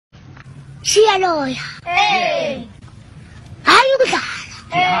Shiyaloya. Hey. Ayukudala.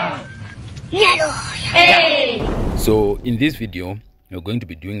 Hey. So in this video we're going to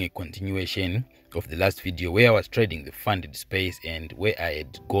be doing a continuation of the last video where I was trading the funded space and where I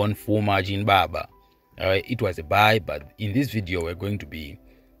had gone full margin baba. It was a buy, but in this video we are going to be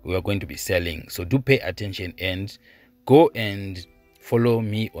selling. So do pay attention and go and follow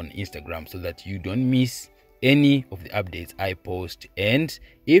me on Instagram so that you don't miss any of the updates I post. And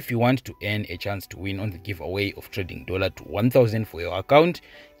if you want to earn a chance to win on the giveaway of trading dollar to 1,000 for your account,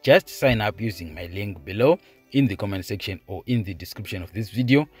 just sign up using my link below in the comment section or in the description of this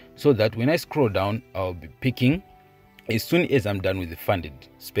video, so that when I scroll down, I'll be picking, as soon as I'm done with the funded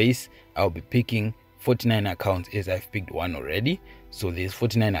space, I'll be picking 49 accounts, as I've picked one already. So there's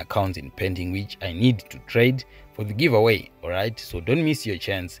 49 accounts in pending which I need to trade for the giveaway. All right, so don't miss your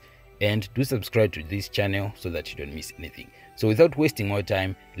chance and do subscribe to this channel so that you don't miss anything. So without wasting more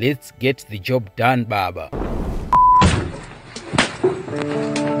time, let's get the job done, baba.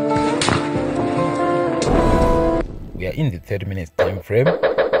 We are in the 30 minutes time frame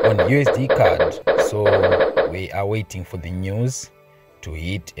on USD card, so we are waiting for the news to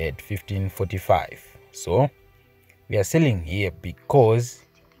hit at 15:45. So we are selling here because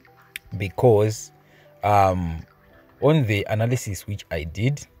on the analysis which I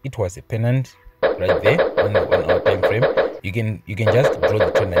did, it was a pennant right there on the 1 hour time frame. You can just draw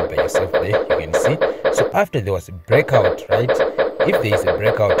the trend line by yourself there, you can see. So after there was a breakout, right? If there is a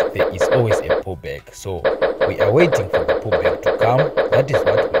breakout, there is always a pullback. So we are waiting for the pullback to come. That is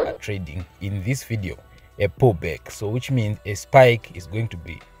what we are trading in this video, a pullback. So which means a spike is going to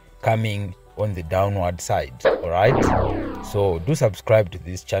be coming on the downward side. All right, so do subscribe to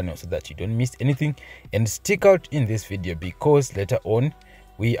this channel so that you don't miss anything, and stick out in this video because later on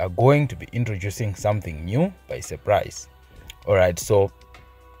we are going to be introducing something new by surprise. All right, so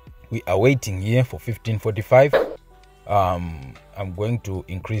we are waiting here for 15:45. I'm going to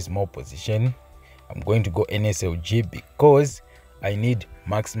increase more position. I'm going to go NSLG because I need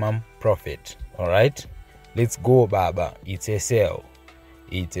maximum profit. All right, let's go, baba. It's a sell,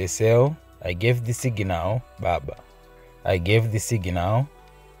 it's a sell. I gave the signal, baba. I gave the signal.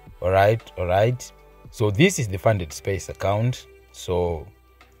 All right. So this is the funded space account, so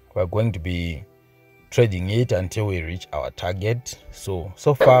we're going to be trading it until we reach our target. So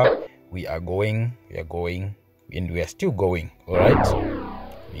far we are going, and we are still going. All right,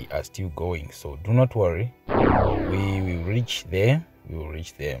 we are still going, so do not worry, we will reach there.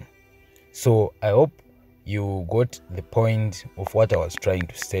 So I hope you got the point of what I was trying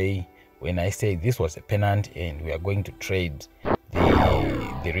to say when I say this was a pennant and we are going to trade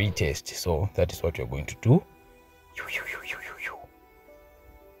the retest. So that is what we are going to do.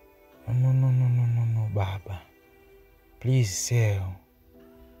 No, baba, please sell,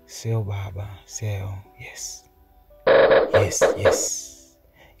 baba, sell. Yes.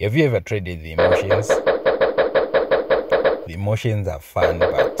 Have you ever traded the emotions? The emotions are fun,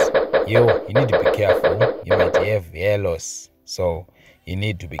 but you need to be careful. You might have hair loss, so you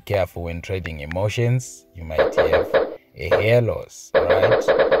need to be careful when trading emotions. You might have a hair loss. All right,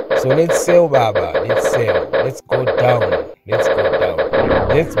 so let's sell, baba. Let's sell. Let's go down.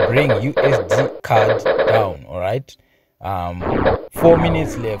 Let's bring USD card down. All right, 4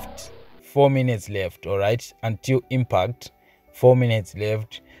 minutes left. 4 minutes left. All right, until impact. 4 minutes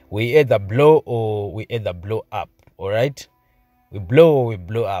left. We either blow or we either blow up. All right, we blow or we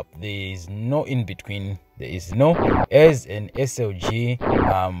blow up. There is no in between. There is no. As an SLG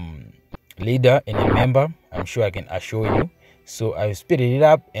leader and a member, I'm sure I can assure you. So I speeded it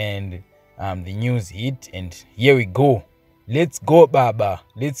up and the news hit, and here we go. Let's go, baba.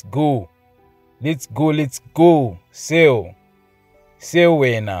 Let's go. Sell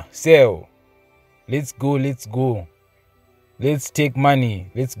winner, sell. Let's go. Let's take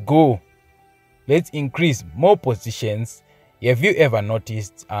money. Let's go. Let's increase more positions. Have you ever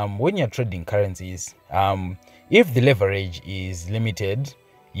noticed when you're trading currencies, if the leverage is limited,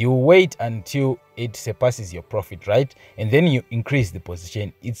 you wait until it surpasses your profit, right? And then you increase the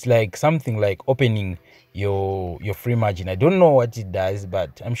position. It's like something like opening your free margin. I don't know what it does,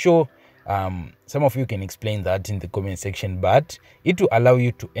 but I'm sure some of you can explain that in the comment section. But it will allow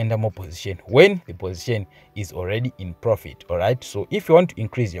you to enter more position when the position is already in profit. All right, so if you want to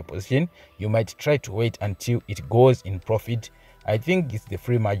increase your position, you might try to wait until it goes in profit. I think it's the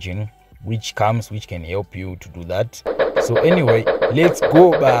free margin which can help you to do that. So anyway, let's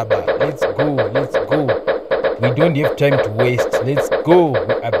go, baba. Let's go. We don't have time to waste. Let's go.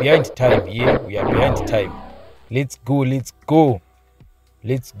 We are behind time here. We are behind time. Let's go.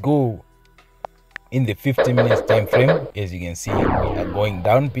 In the 50 minutes time frame, as you can see, we are going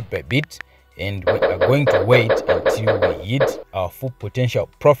down bit by bit. and we are going to wait until we hit our full potential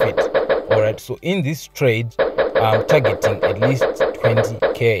profit. All right, so in this trade I'm targeting at least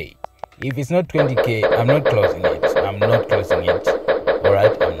 20k. If it's not 20k, I'm not closing it. I'm not closing it. All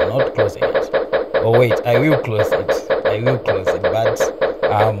right, I'm not closing it. Oh wait, I will close it. I will close it, but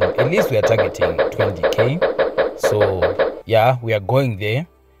at least we are targeting 20k. So yeah, we are going there.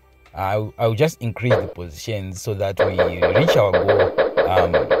 I'll just increase the positions so that we reach our goal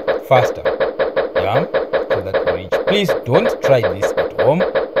faster. Yeah, so that we reach. Please don't try this at home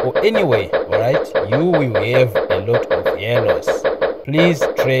or anyway. All right, you will have a lot of yellows. Please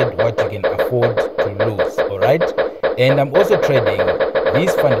trade what you can afford to lose. All right, and I'm also trading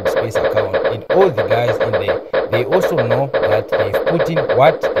this funded space account, and all the guys in there, they also know that they've put in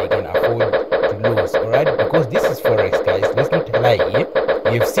what they can afford to lose. All right, because this is forex, guys. Let's not lie here.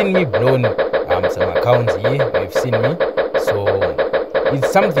 You've seen me blown some accounts here. You've seen me, so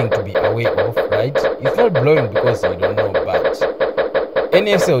it's something to be aware of, right? It's not blowing because you don't know, but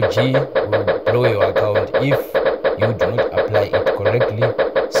NSLG will blow your account if you do not apply it correctly.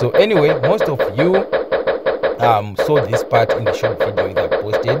 So anyway, most of you saw this part in the short video that I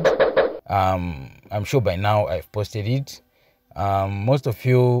posted. I'm sure by now I've posted it. Most of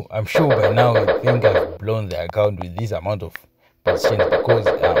you, I'm sure by now, you think I've blown the account with this amount of positions, because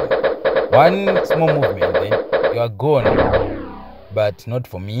one small movement then you are gone, but not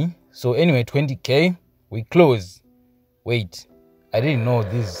for me. So anyway, 20k, we close. Wait, I didn't know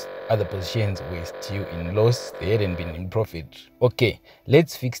these other positions were still in loss. They hadn't been in profit. Okay,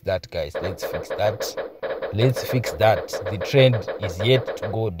 let's fix that, guys. Let's fix that. Let's fix that. The trend is yet to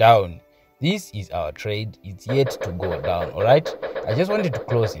go down. This is our trade. It's yet to go down. All right, I just wanted to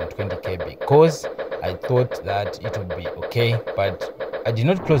close in 20k because I thought that it would be okay, but I did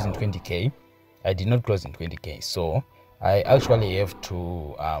not close in 20k. I did not close in 20k, so I actually have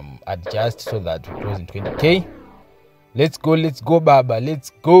to adjust so that we close in 20k. Let's go, Baba.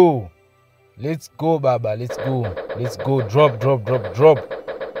 Let's go, Baba. Let's go. Drop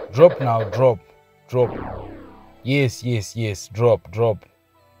now. Drop. Yes. Drop.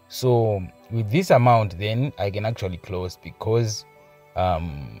 So with this amount, then I can actually close, because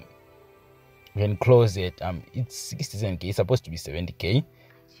we can close it. It's 67k. It's supposed to be 70k.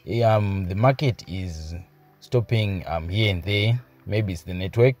 The market is stopping here and there. Maybe it's the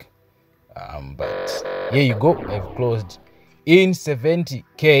network. But here you go. I've closed in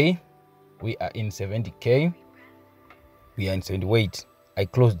 70k. We are in 70k. We are in 70. Wait, I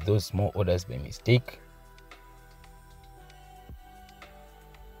closed those small orders by mistake.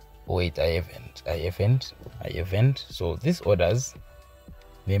 Wait, I haven't. So these orders,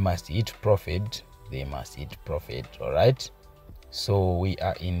 they must hit profit. All right, so we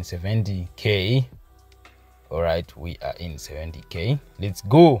are in 70k. All right, we are in 70k. Let's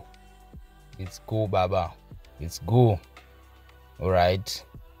go, Baba. Let's go. All right,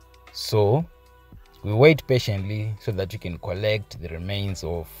 so we wait patiently so that you can collect the remains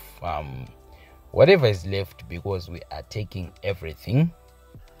of whatever is left, because we are taking everything.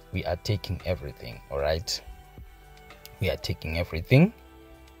 All right, we are taking everything.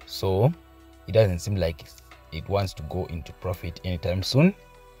 So it doesn't seem like it wants to go into profit anytime soon.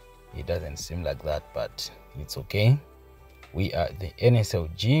 It doesn't seem like that, but it's okay. We are the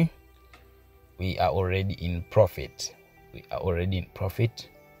NSLG. We are already in profit.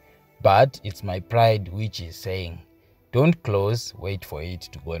 But it's my pride which is saying, don't close, wait for it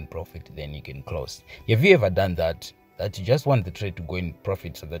to go in profit, then you can close. Have you ever done that you just want the trade to go in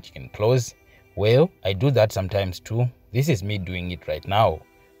profit so that you can close? Well, I do that sometimes too. This is me doing it right now.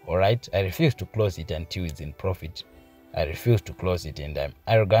 All right, I refuse to close it until it's in profit. I refuse to close it, and I'm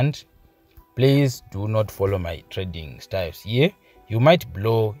arrogant. Please do not follow my trading styles here. You might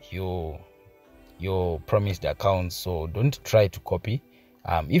blow your promised account, so don't try to copy.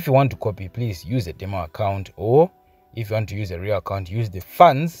 If you want to copy, please use a demo account, or if you want to use a real account, use the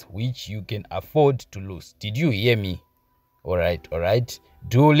funds which you can afford to lose. Did you hear me? All right,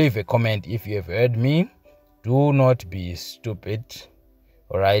 do leave a comment if you have heard me. Do not be stupid.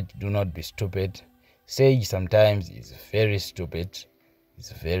 All right, do not be stupid. Sage sometimes is very stupid.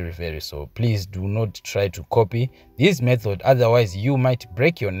 It's very, so please do not try to copy this method, otherwise you might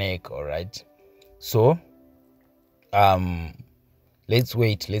break your neck. All right, so let's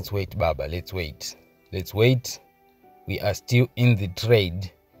wait, Baba. Let's wait. We are still in the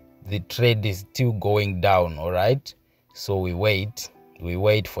trade. The trade is still going down. All right, so we wait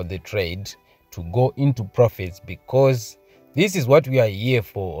for the trade to go into profits, because this is what we are here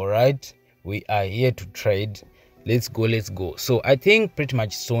for. All right, we are here to trade. Let's go. So I think pretty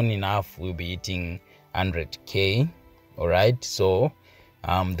much soon enough we'll be hitting 100k. All right, so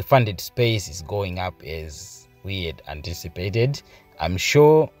The funded space is going up as we had anticipated. I'm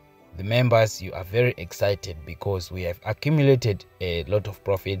sure the members, you are very excited because we have accumulated a lot of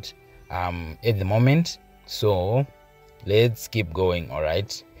profit at the moment. So let's keep going. All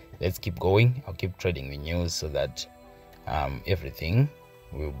right, let's keep going. I'll keep trading the news so that everything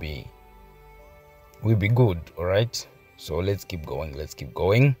will be good. All right, so let's keep going. Let's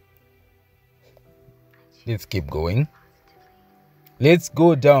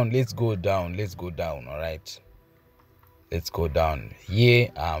go down. All right, let's go down here.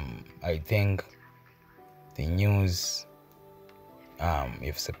 I think the news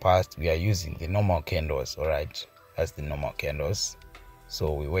if surpassed, we are using the normal candles. All right, that's the normal candles,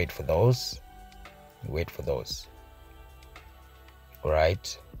 so we wait for those. All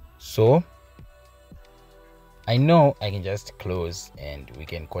right, so I know I can just close and we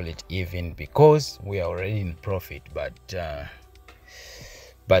can call it even because we are already in profit, but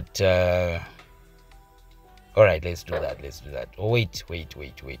all right, let's do that. Oh, wait,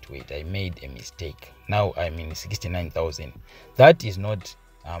 I made a mistake. Now I'm in 69,000. That is not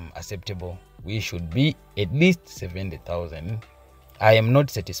acceptable. We should be at least 70,000. I am not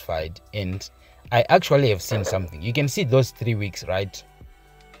satisfied, and I actually have seen something. You can see those 3 weeks, right?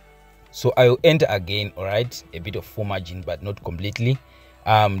 So I'll enter again. All right, a bit of full margin, but not completely.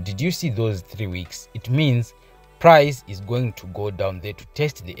 Did you see those 3 weeks? It means price is going to go down there to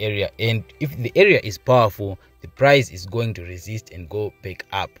test the area, and if the area is powerful, the price is going to resist and go back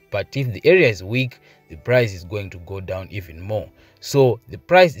up. But if the area is weak, the price is going to go down even more. So the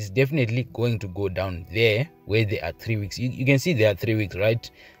price is definitely going to go down there where there are 3 weeks. You can see there are 3 weeks,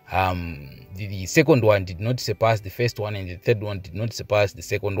 right? The second one did not surpass the first one, and the third one did not surpass the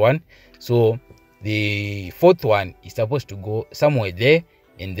second one. So the fourth one is supposed to go somewhere there,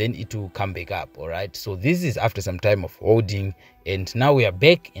 and then it will come back up. All right, so this is after some time of holding, and now we are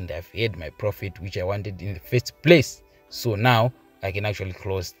back, and I've had my profit which I wanted in the first place. So now I can actually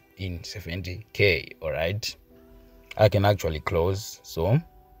close in 70k. All right, I can actually close, so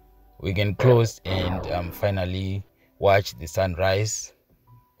we can close and finally watch the sunrise.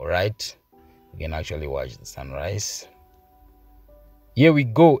 All right, we can actually watch the sunrise. Here we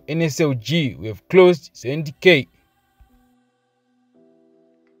go, NSLG, we have closed 70k.